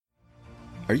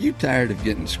Are you tired of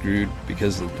getting screwed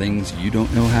because of the things you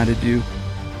don't know how to do?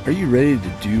 Are you ready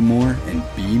to do more and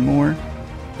be more?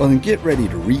 Well, then get ready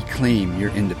to reclaim your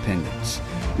independence.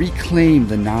 Reclaim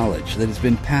the knowledge that has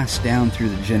been passed down through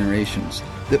the generations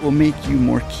that will make you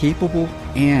more capable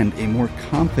and a more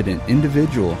confident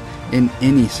individual in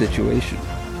any situation.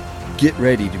 Get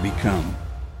ready to become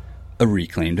a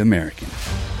reclaimed American.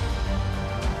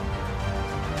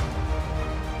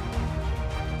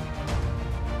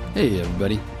 Hey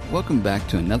everybody, welcome back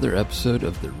to another episode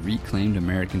of the Reclaimed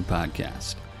American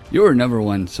Podcast, your number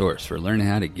one source for learning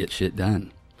how to get shit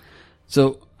done.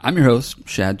 So, I'm your host,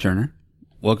 Shad Turner.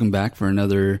 Welcome back for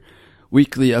another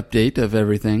weekly update of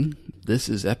everything. This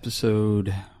is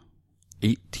episode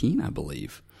 18, I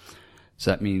believe.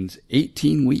 So that means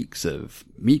 18 weeks of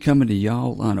me coming to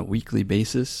y'all on a weekly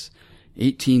basis,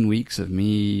 18 weeks of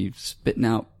me spitting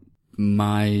out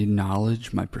my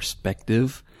knowledge, my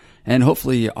perspective, and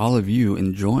hopefully all of you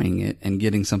enjoying it and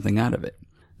getting something out of it.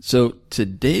 So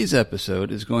today's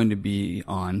episode is going to be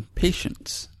on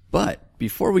patience. But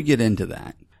before we get into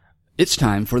that, it's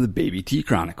time for the Baby T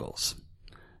Chronicles.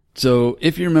 So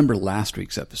if you remember last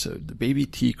week's episode, the Baby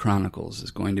T Chronicles is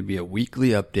going to be a weekly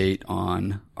update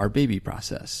on our baby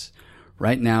process.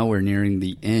 Right now we're nearing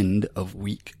the end of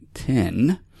week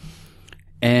 10.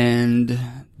 And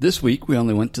this week we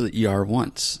only went to the ER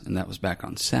once, and that was back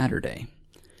on Saturday.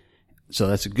 So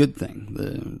that's a good thing.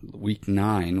 The week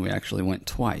 9, we actually went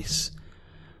twice.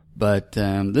 But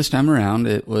this time around,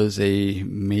 it was a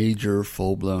major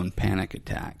full-blown panic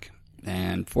attack.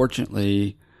 And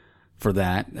fortunately for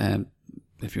that,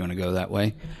 if you want to go that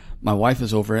way, my wife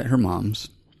is over at her mom's,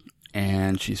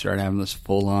 and she started having this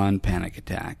full-on panic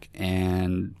attack.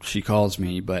 And she calls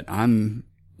me, but I'm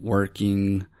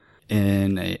working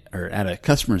at a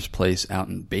customer's place out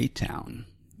in Baytown.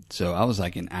 So I was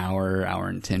like an hour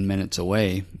and 10 minutes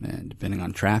away, depending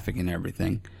on traffic and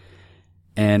everything.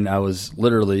 And I was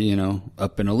literally,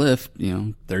 up in a lift,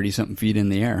 30-something feet in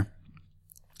the air.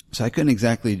 So I couldn't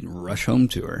exactly rush home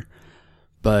to her.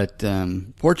 But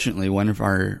fortunately, one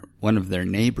of their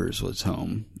neighbors was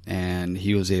home, and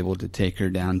he was able to take her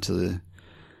down to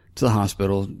the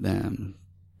hospital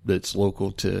that's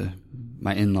local to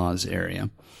my in-laws area.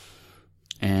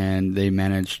 And they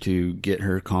managed to get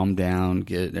her calmed down,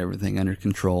 get everything under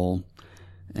control.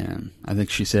 And I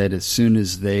think she said as soon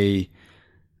as they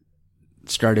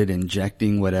started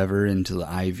injecting whatever into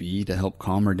the IV to help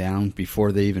calm her down,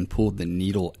 before they even pulled the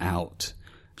needle out,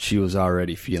 she was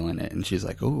already feeling it. And she's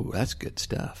like, oh, that's good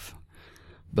stuff.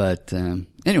 But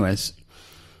anyways,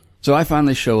 so I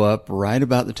finally show up right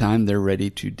about the time they're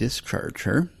ready to discharge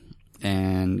her.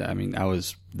 And I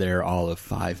was there all of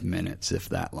 5 minutes, if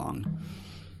that long.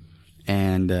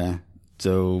 And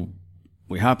so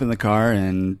we hop in the car,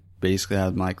 and basically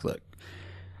I'm like, look,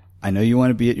 I know you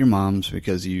want to be at your mom's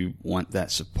because you want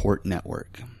that support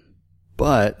network.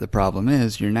 But the problem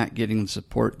is you're not getting the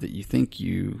support that you think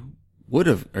you would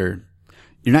have, or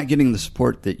you're not getting the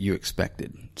support that you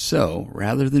expected. So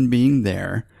rather than being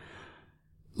there,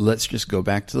 let's just go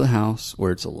back to the house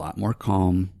where it's a lot more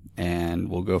calm, and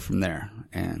we'll go from there.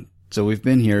 And so we've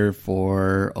been here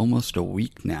for almost a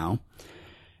week now.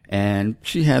 And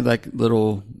she had like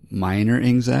little minor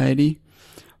anxiety,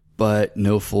 but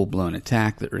no full-blown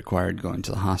attack that required going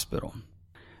to the hospital.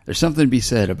 There's something to be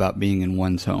said about being in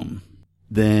one's home.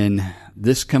 Then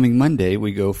this coming Monday,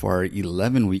 we go for our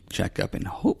 11-week checkup, and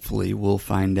hopefully we'll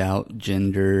find out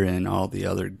gender and all the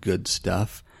other good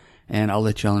stuff. And I'll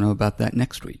let y'all know about that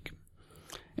next week.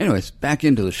 Anyways, back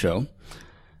into the show.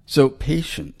 So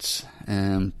patience.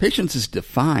 Patience is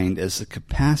defined as the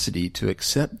capacity to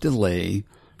accept delay,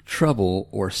 trouble,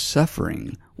 or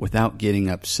suffering without getting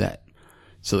upset.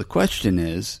 So the question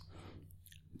is,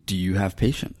 do you have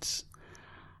patience?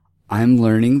 I'm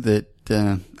learning that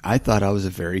I thought I was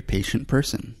a very patient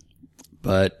person,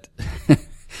 but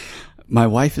my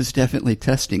wife is definitely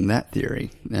testing that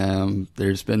theory.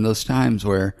 There's been those times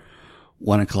where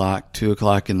 1 o'clock, 2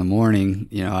 o'clock in the morning,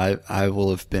 I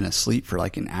will have been asleep for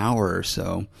like an hour or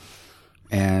so,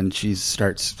 and she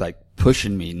starts like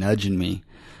pushing me, nudging me,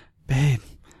 babe,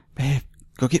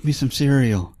 go get me some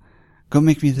cereal. Go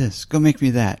make me this. Go make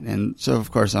me that. And so, of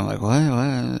course, I'm like,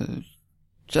 what?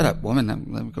 Shut up, woman.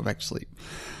 Let me go back to sleep.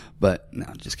 But no,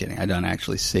 just kidding. I don't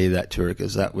actually say that to her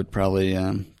because that would probably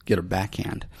get a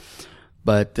backhand.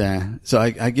 But so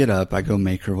I get up. I go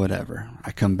make her whatever.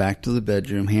 I come back to the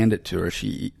bedroom, hand it to her.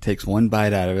 She takes one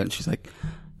bite out of it, and she's like,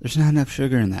 there's not enough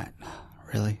sugar in that.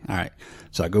 Really? All right.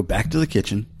 So I go back to the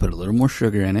kitchen, put a little more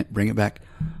sugar in it, bring it back.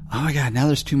 Oh, my God, now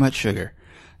there's too much sugar.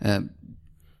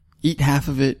 Eat half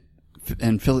of it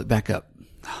and fill it back up.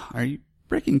 Are you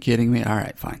freaking kidding me? All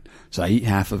right, fine. So I eat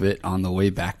half of it on the way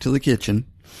back to the kitchen,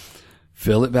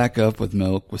 fill it back up with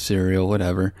milk, with cereal,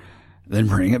 whatever, then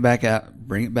bring it back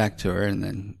to her, and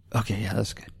then, okay, yeah,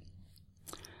 that's good.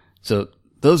 So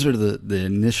those are the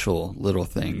initial little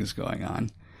things going on.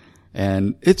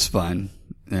 And it's fun,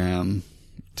 to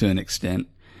an extent.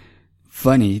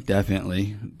 Funny,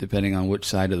 definitely, depending on which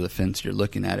side of the fence you're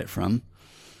looking at it from.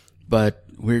 But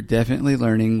we're definitely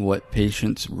learning what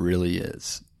patience really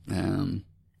is. And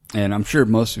I'm sure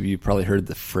most of you probably heard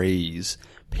the phrase,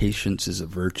 patience is a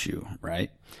virtue,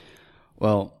 right?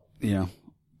 Well,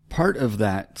 part of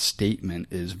that statement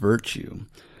is virtue,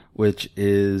 which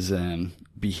is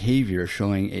behavior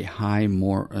showing high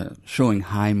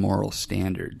moral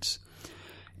standards.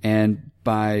 And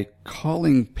by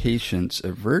calling patience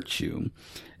a virtue,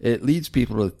 it leads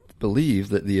people to believe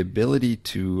that the ability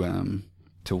to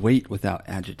wait without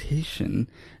agitation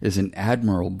is an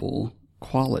admirable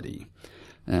quality.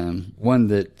 One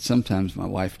that sometimes my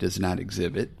wife does not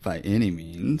exhibit by any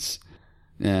means.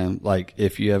 Like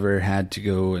if you ever had to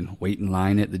go and wait in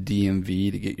line at the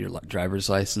DMV to get your driver's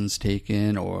license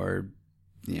taken, or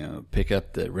pick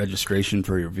up the registration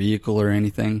for your vehicle or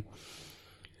anything.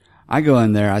 I go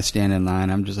in there, I stand in line,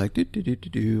 I'm just like,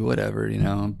 whatever,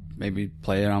 maybe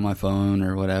play it on my phone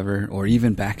or whatever. Or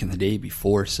even back in the day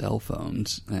before cell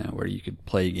phones, where you could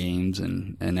play games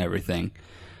and everything.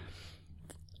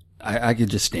 I could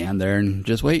just stand there and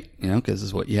just wait, because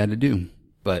it's what you had to do.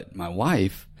 But my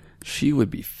wife, she would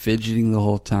be fidgeting the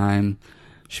whole time.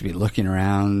 She'd be looking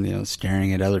around,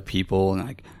 staring at other people and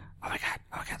like, oh my God,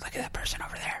 look at that person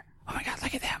over there. Oh my God,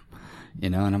 look at them.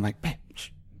 And I'm like, babe, shh.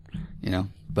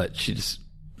 But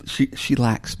she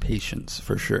lacks patience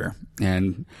for sure.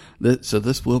 And so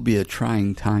this will be a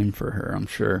trying time for her, I'm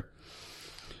sure.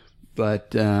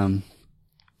 But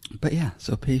yeah,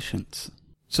 so patience.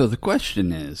 So the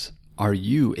question is, are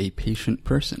you a patient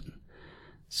person?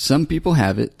 Some people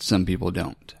have it, some people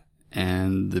don't.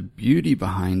 And the beauty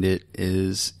behind it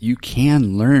is you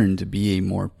can learn to be a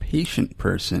more patient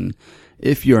person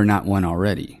if you're not one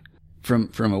already. From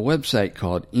a website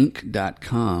called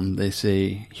Inc.com, they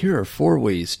say, here are 4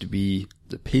 ways to be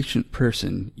the patient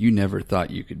person you never thought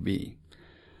you could be.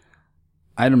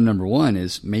 Item number 1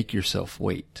 is make yourself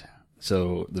wait.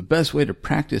 So the best way to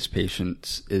practice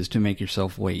patience is to make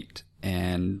yourself wait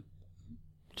and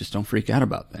just don't freak out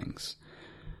about things.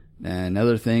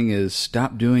 Another thing is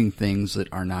stop doing things that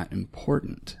are not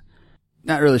important.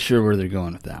 Not really sure where they're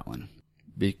going with that one.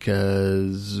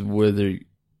 Because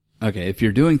if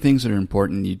you're doing things that are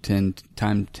important,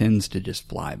 time tends to just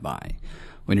fly by.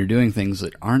 When you're doing things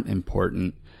that aren't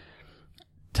important,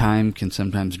 time can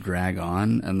sometimes drag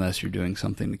on unless you're doing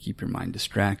something to keep your mind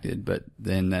distracted. But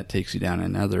then that takes you down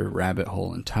another rabbit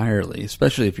hole entirely,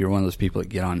 especially if you're one of those people that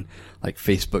get on like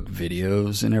Facebook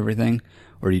videos and everything,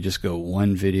 or you just go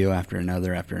one video after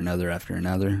another, after another, after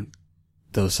another.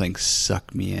 Those things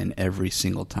suck me in every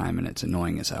single time, and it's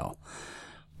annoying as hell.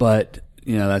 But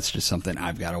that's just something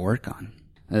I've got to work on.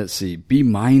 Let's see. Be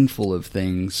mindful of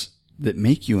things that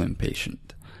make you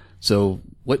impatient. So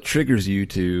what triggers you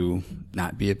to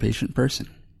not be a patient person?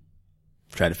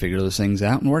 Try to figure those things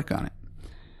out and work on it.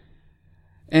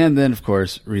 And then, of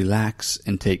course, relax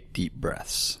and take deep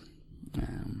breaths.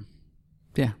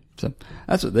 So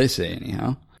that's what they say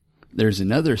anyhow. There's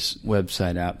another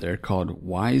website out there called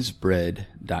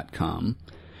wisebread.com.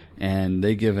 And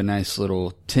they give a nice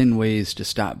little 10 ways to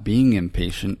stop being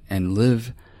impatient and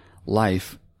live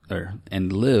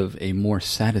a more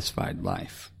satisfied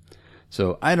life.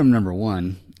 So item number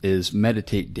 1 is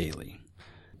meditate daily.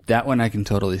 That one I can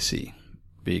totally see,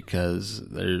 because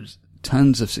there's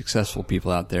tons of successful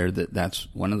people out there that's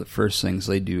one of the first things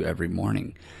they do every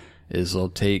morning is they'll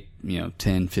take,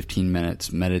 10, 15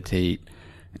 minutes, meditate,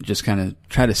 and just kind of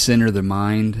try to center their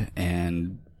mind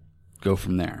and go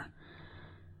from there.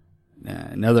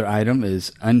 Another item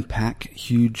is unpack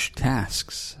huge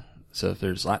tasks. So if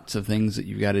there's lots of things that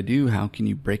you've got to do, how can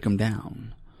you break them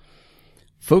down?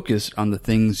 Focus on the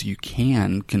things you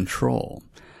can control.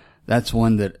 That's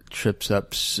one that trips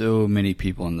up so many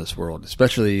people in this world,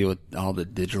 especially with all the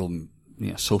digital,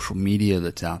 social media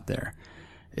that's out there,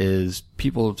 is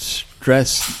people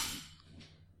stress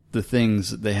the things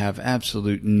that they have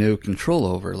absolute no control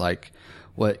over, like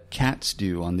what cats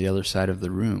do on the other side of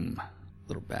the room.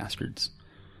 Little bastards.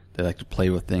 They like to play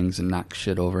with things and knock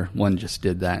shit over. One just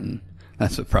did that, and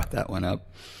that's what brought that one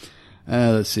up.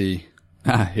 Let's see.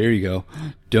 Here you go.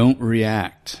 Don't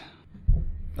react.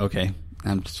 Okay,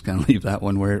 I'm just going to leave that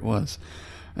one where it was.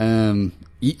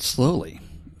 Eat slowly.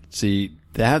 See,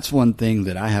 that's one thing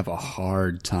that I have a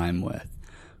hard time with.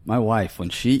 My wife, when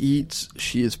she eats,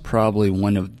 she is probably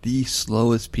one of the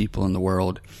slowest people in the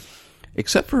world,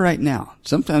 except for right now.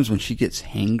 Sometimes when she gets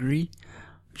hangry,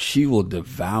 she will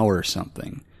devour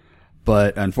something.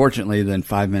 But unfortunately, then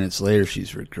 5 minutes later,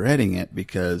 she's regretting it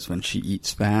because when she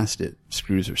eats fast, it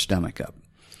screws her stomach up.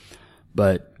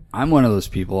 But I'm one of those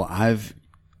people.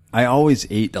 I always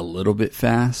ate a little bit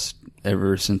fast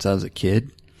ever since I was a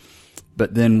kid.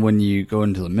 But then when you go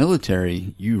into the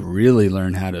military, you really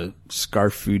learn how to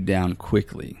scarf food down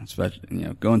quickly.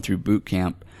 Especially, going through boot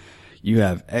camp, you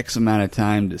have X amount of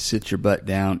time to sit your butt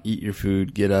down, eat your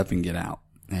food, get up and get out.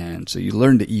 And so you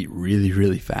learn to eat really,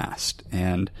 really fast.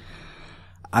 And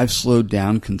I've slowed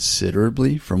down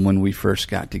considerably from when we first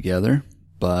got together,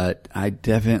 but I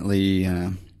definitely,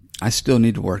 I still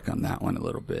need to work on that one a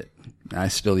little bit. I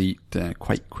still eat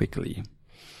quite quickly.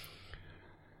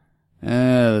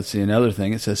 Let's see, another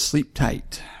thing. It says sleep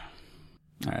tight.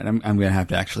 All right, I'm going to have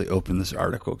to actually open this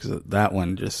article because that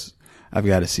one I've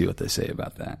got to see what they say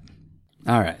about that.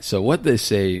 All right, so what they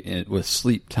say with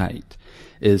sleep tight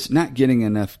is not getting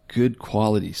enough good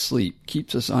quality sleep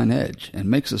keeps us on edge and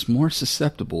makes us more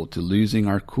susceptible to losing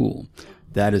our cool.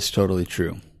 That is totally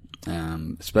true,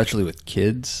 especially with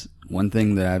kids. One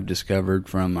thing that I've discovered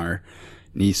from our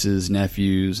nieces,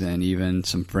 nephews, and even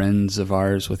some friends of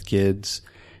ours with kids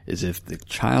is if the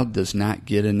child does not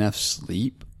get enough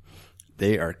sleep,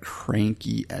 they are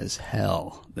cranky as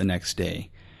hell the next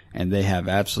day, and they have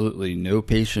absolutely no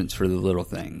patience for the little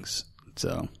things.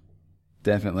 So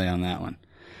definitely on that one.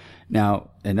 Now,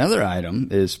 another item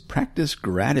is practice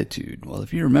gratitude. Well,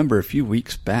 if you remember a few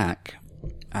weeks back,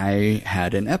 I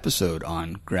had an episode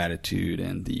on gratitude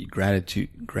and the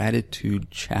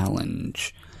gratitude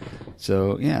challenge.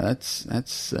 So yeah,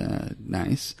 that's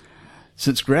nice.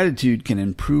 Since gratitude can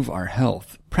improve our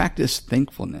health, practice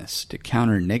thankfulness to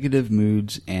counter negative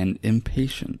moods and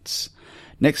impatience.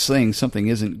 Next saying something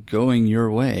isn't going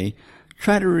your way,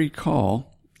 try to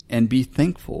recall and be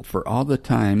thankful for all the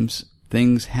times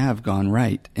things have gone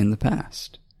right in the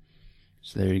past.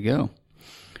 So there you go.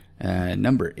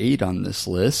 Number 8 on this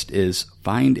list is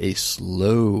find a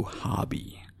slow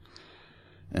hobby.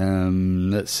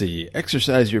 Let's see.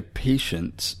 Exercise your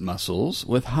patience muscles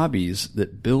with hobbies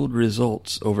that build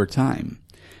results over time.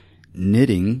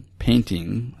 Knitting,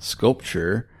 painting,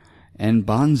 sculpture, and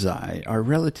bonsai are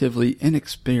relatively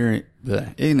inexpensive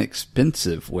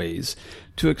ways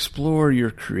to explore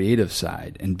your creative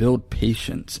side and build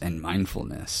patience and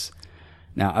mindfulness.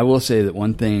 Now, I will say that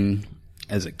one thing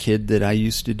as a kid that I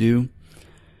used to do,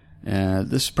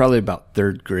 this is probably about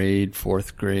 3rd grade,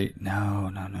 4th grade.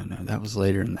 No. That was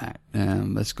later than that.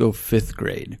 Let's go 5th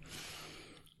grade.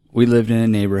 We lived in a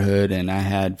neighborhood, and I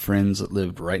had friends that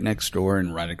lived right next door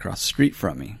and right across the street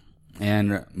from me.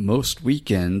 And most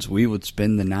weekends, we would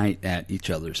spend the night at each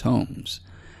other's homes.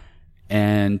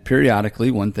 And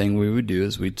periodically, one thing we would do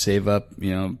is we'd save up,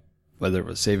 whether it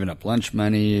was saving up lunch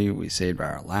money, we saved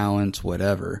our allowance,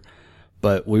 whatever.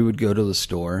 But we would go to the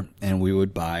store and we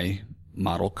would buy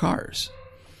model cars.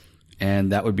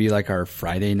 And that would be like our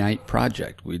Friday night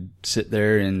project. We'd sit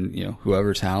there in,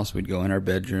 whoever's house, we'd go in our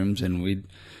bedrooms and we'd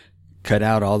cut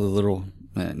out all the little,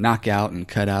 knock out and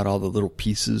cut out all the little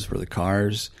pieces for the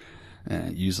cars.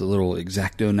 Use the little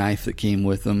X-Acto knife that came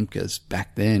with them, because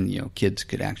back then, kids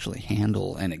could actually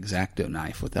handle an X-Acto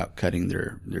knife without cutting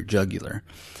their jugular.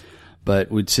 But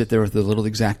we'd sit there with the little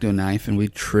X-Acto knife and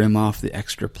we'd trim off the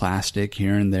extra plastic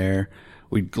here and there.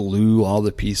 We'd glue all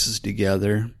the pieces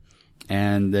together.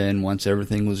 And then once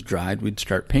everything was dried, we'd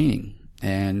start painting.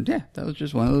 And yeah, that was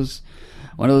just one of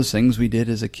those things we did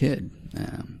as a kid.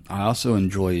 I also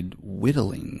enjoyed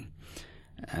whittling.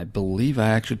 I believe I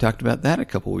actually talked about that a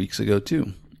couple weeks ago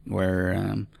too,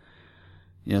 where,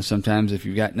 sometimes if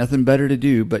you've got nothing better to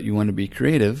do, but you want to be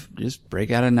creative, just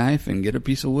break out a knife and get a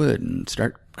piece of wood and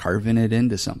start carving it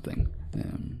into something.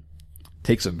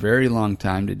 Takes a very long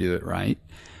time to do it right.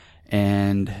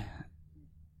 And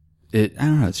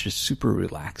it's just super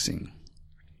relaxing.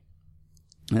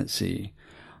 Let's see.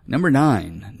 Number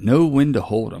 9, know when to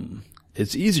hold 'em.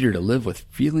 It's easier to live with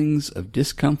feelings of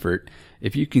discomfort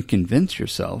if you can convince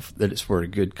yourself that it's for a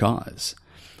good cause.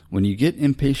 When you get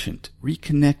impatient,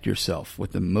 reconnect yourself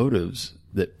with the motives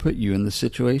that put you in the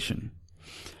situation.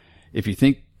 If you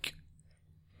think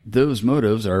those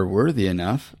motives are worthy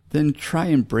enough, then try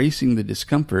embracing the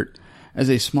discomfort as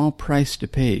a small price to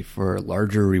pay for a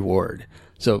larger reward.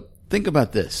 So think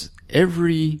about this.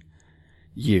 Every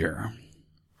year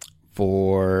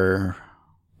for,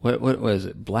 what was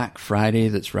it, Black Friday,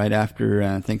 that's right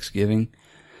after Thanksgiving.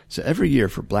 So every year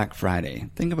for Black Friday,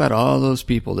 think about all those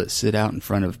people that sit out in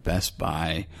front of Best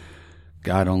Buy.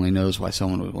 God only knows why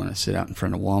someone would want to sit out in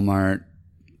front of Walmart,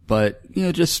 but,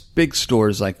 just big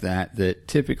stores like that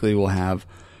typically will have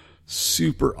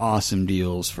super awesome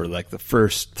deals for like the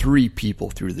first 3 people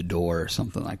through the door or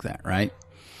something like that, right?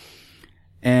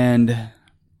 And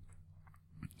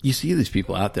you see these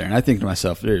people out there, and I think to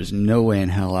myself, there's no way in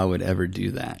hell I would ever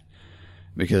do that.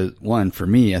 Because, 1, for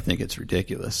me, I think it's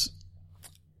ridiculous.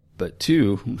 But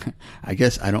 2, I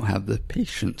guess I don't have the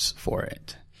patience for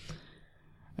it.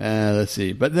 Let's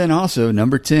see. But then also,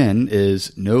 number 10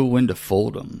 is know when to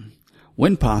fold them.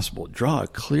 When possible, draw a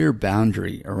clear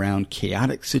boundary around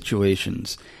chaotic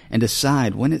situations and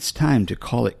decide when it's time to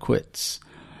call it quits.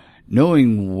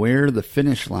 Knowing where the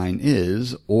finish line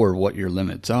is, or what your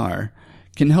limits are,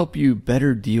 can help you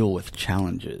better deal with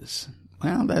challenges.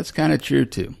 Well, that's kind of true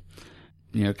too.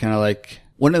 Kind of like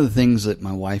one of the things that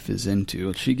my wife is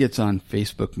into, she gets on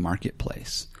Facebook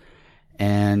Marketplace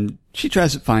and she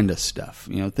tries to find us stuff,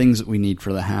 things that we need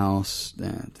for the house,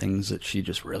 things that she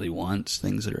just really wants,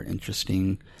 things that are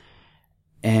interesting.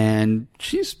 And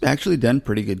she's actually done a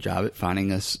pretty good job at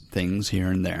finding us things here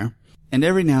and there. And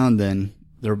every now and then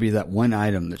there'll be that one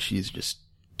item that she's just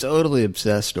totally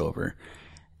obsessed over.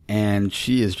 And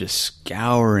she is just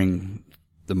scouring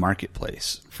the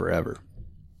marketplace forever.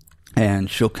 And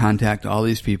she'll contact all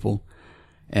these people.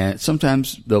 And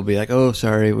sometimes they'll be like, oh,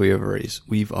 sorry,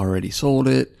 we've already sold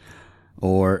it.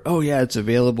 Or, oh yeah, it's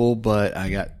available, but I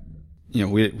got,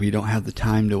 we don't have the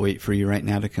time to wait for you right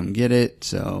now to come get it.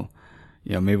 So,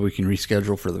 maybe we can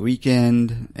reschedule for the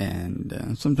weekend.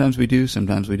 And sometimes we do,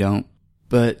 sometimes we don't.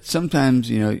 But sometimes,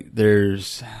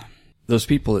 there's those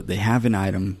people that they have an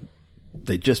item,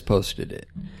 they just posted it.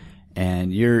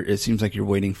 And it seems like you're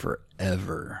waiting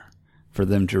forever for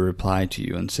them to reply to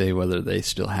you and say whether they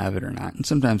still have it or not. And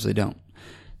sometimes they don't.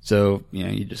 So,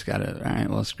 you just gotta, all right,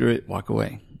 well, screw it, walk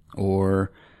away.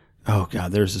 Or, oh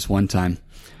God, there's this one time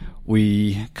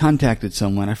we contacted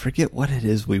someone. I forget what it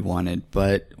is we wanted,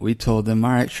 but we told them,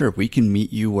 all right, sure, we can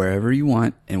meet you wherever you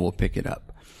want and we'll pick it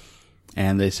up.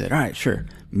 And they said, all right, sure,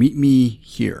 meet me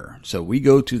here. So we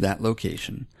go to that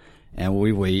location and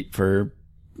we wait we're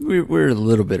a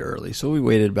little bit early. So we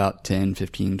waited about 10,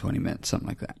 15, 20 minutes, something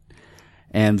like that.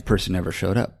 And the person never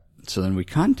showed up. So then we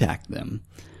contact them.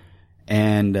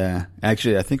 And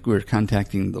actually, I think we were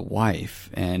contacting the wife,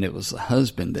 and it was the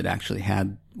husband that actually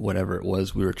had whatever it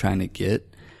was we were trying to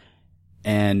get.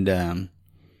 And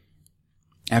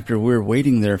after we were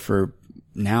waiting there for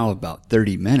now about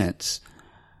 30 minutes,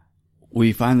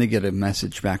 we finally get a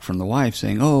message back from the wife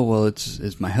saying, oh, well,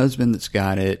 it's my husband that's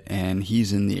got it, and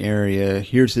he's in the area.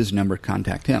 Here's his number.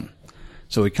 Contact him.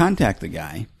 So we contact the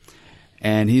guy.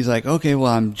 And he's like, okay,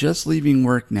 well, I'm just leaving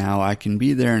work now. I can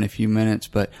be there in a few minutes,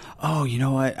 but, oh, you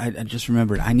know what? I just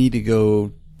remembered I need to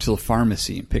go to the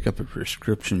pharmacy and pick up a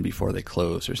prescription before they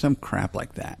close or some crap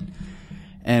like that.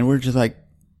 And we're just like,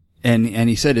 and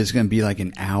he said it's going to be like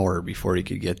an hour before he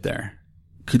could get there.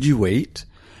 Could you wait?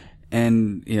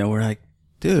 And, we're like,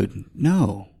 dude,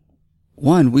 no.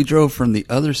 1, we drove from the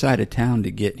other side of town to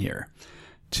get here.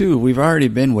 2, we've already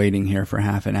been waiting here for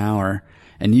half an hour.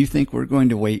 And you think we're going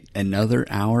to wait another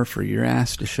hour for your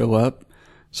ass to show up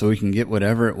so we can get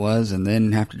whatever it was and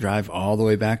then have to drive all the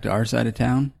way back to our side of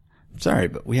town? Sorry,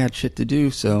 but we had shit to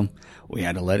do, so we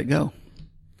had to let it go.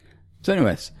 So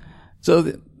anyways,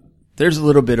 there's a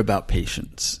little bit about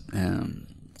patience.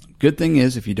 Good thing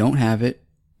is, if you don't have it,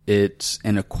 it's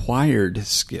an acquired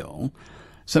skill.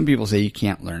 Some people say you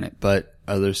can't learn it, but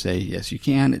others say, yes, you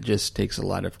can. It just takes a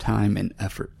lot of time and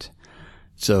effort.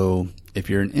 So if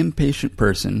you're an impatient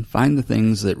person, find the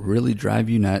things that really drive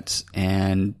you nuts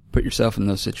and put yourself in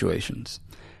those situations.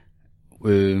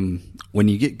 When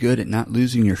you get good at not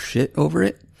losing your shit over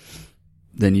it,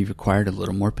 then you've acquired a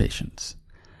little more patience.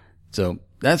 So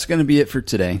that's going to be it for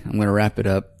today. I'm going to wrap it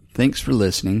up. Thanks for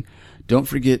listening. Don't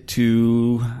forget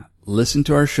to listen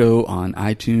to our show on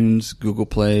iTunes, Google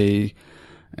Play,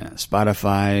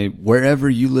 Spotify, wherever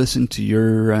you listen to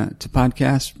your to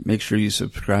podcasts. Make sure you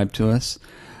subscribe to us.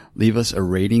 Leave us a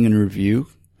rating and review.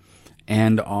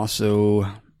 And also,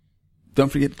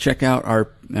 don't forget to check out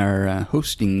our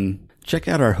hosting. Check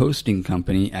out our hosting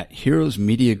company at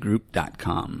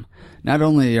heroesmediagroup.com. Not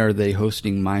only are they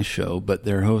hosting my show, but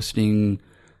they're hosting,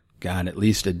 at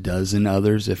least a dozen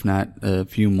others, if not a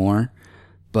few more.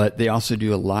 But they also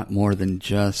do a lot more than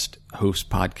just host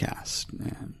podcasts.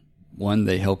 One,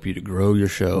 they help you to grow your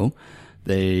show.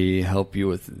 They help you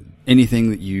with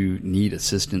anything that you need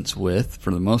assistance with,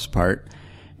 for the most part.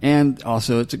 And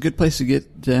also, it's a good place to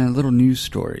get little news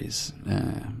stories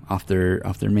off their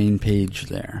main page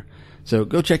there. So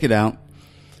go check it out.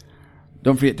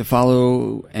 Don't forget to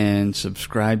follow and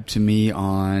subscribe to me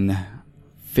on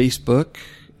Facebook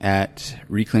at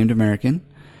Reclaimed American.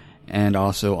 and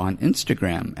also on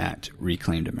Instagram at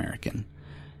Reclaimed American.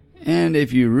 And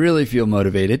if you really feel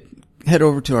motivated, head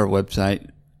over to our website,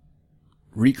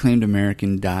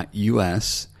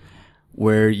 reclaimedamerican.us,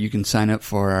 where you can sign up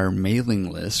for our mailing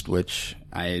list, which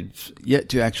I've yet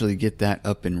to actually get that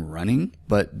up and running,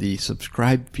 but the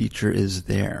subscribe feature is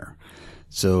there.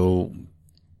 So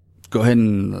go ahead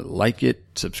and like it,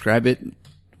 subscribe it,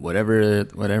 whatever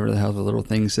the hell the little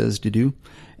thing says to do,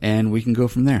 and we can go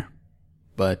from there.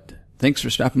 But thanks for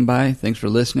stopping by, thanks for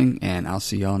listening, and I'll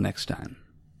see y'all next time.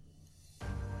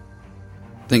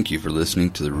 Thank you for listening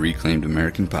to the Reclaimed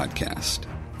American podcast.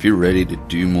 If you're ready to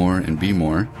do more and be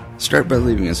more, start by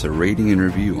leaving us a rating and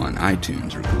review on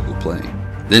iTunes or Google Play.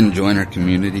 Then join our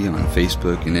community on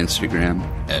Facebook and Instagram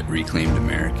at Reclaimed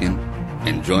American,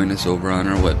 and join us over on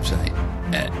our website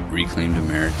at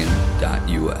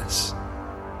reclaimedamerican.us.